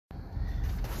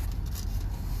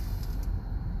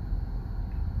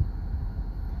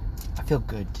I feel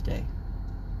good today.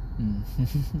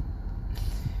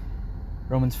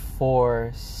 Romans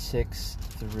 4, 6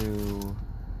 through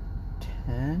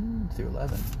 10 through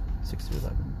 11. 6 through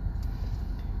 11.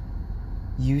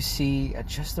 You see, at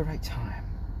just the right time,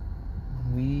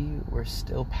 when we were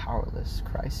still powerless,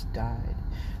 Christ died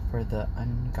for the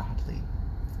ungodly.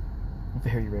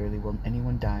 Very rarely will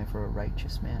anyone die for a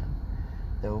righteous man,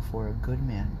 though for a good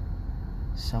man,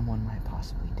 someone might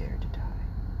possibly dare to die.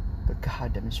 But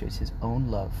God demonstrates his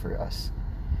own love for us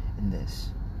in this: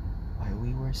 while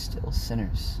we were still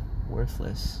sinners,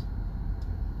 worthless,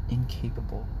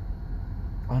 incapable,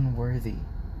 unworthy,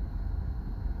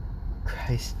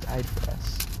 Christ died for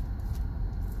us.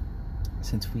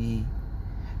 Since we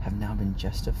have now been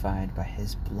justified by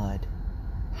his blood,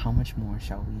 how much more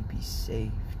shall we be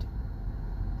saved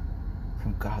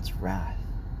from God's wrath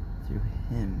through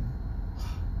him?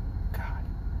 God.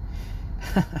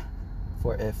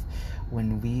 For if,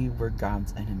 when we were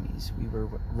God's enemies, we were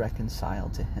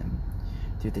reconciled to him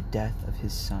through the death of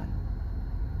his Son,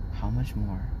 how much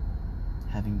more,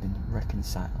 having been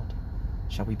reconciled,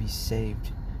 shall we be saved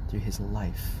through his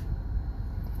life?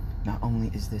 Not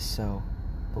only is this so,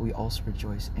 but we also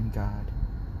rejoice in God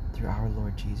through our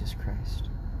Lord Jesus Christ.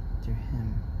 Through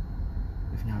him,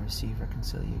 we've now received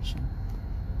reconciliation.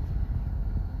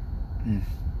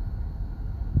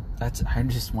 I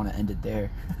just want to end it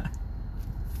there.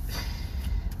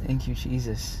 Thank you,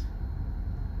 Jesus.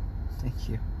 Thank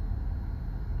you.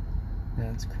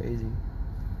 That's crazy.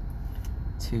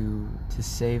 To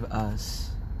save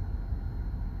us.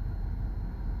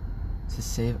 To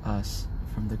save us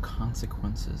from the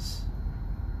consequences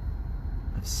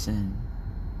of sin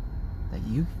that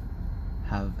you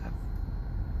have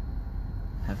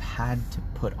had to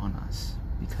put on us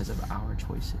because of our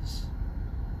choices.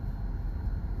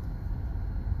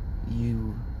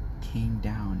 You came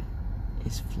down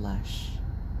as flesh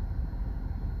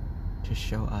to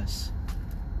show us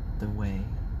the way.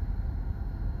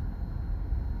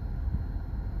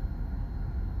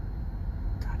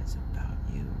 God is about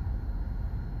you.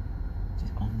 It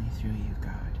is only through you,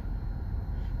 God.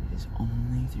 It is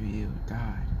only through you,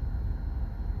 God.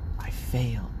 I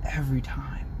fail every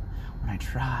time when I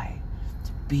try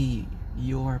to be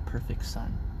your perfect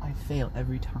son. I fail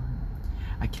every time.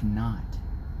 I cannot.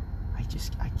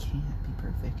 I can't be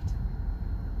perfect.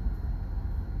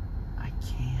 I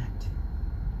can't.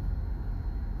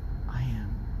 I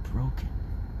am broken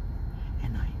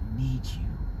and I need you.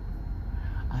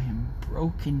 I am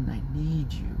broken and I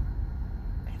need you.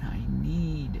 And I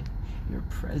need your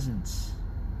presence,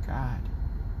 God.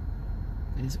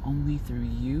 It is only through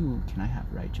you can I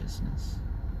have righteousness.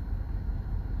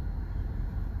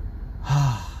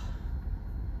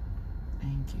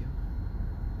 Thank you.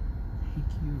 Thank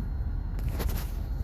you.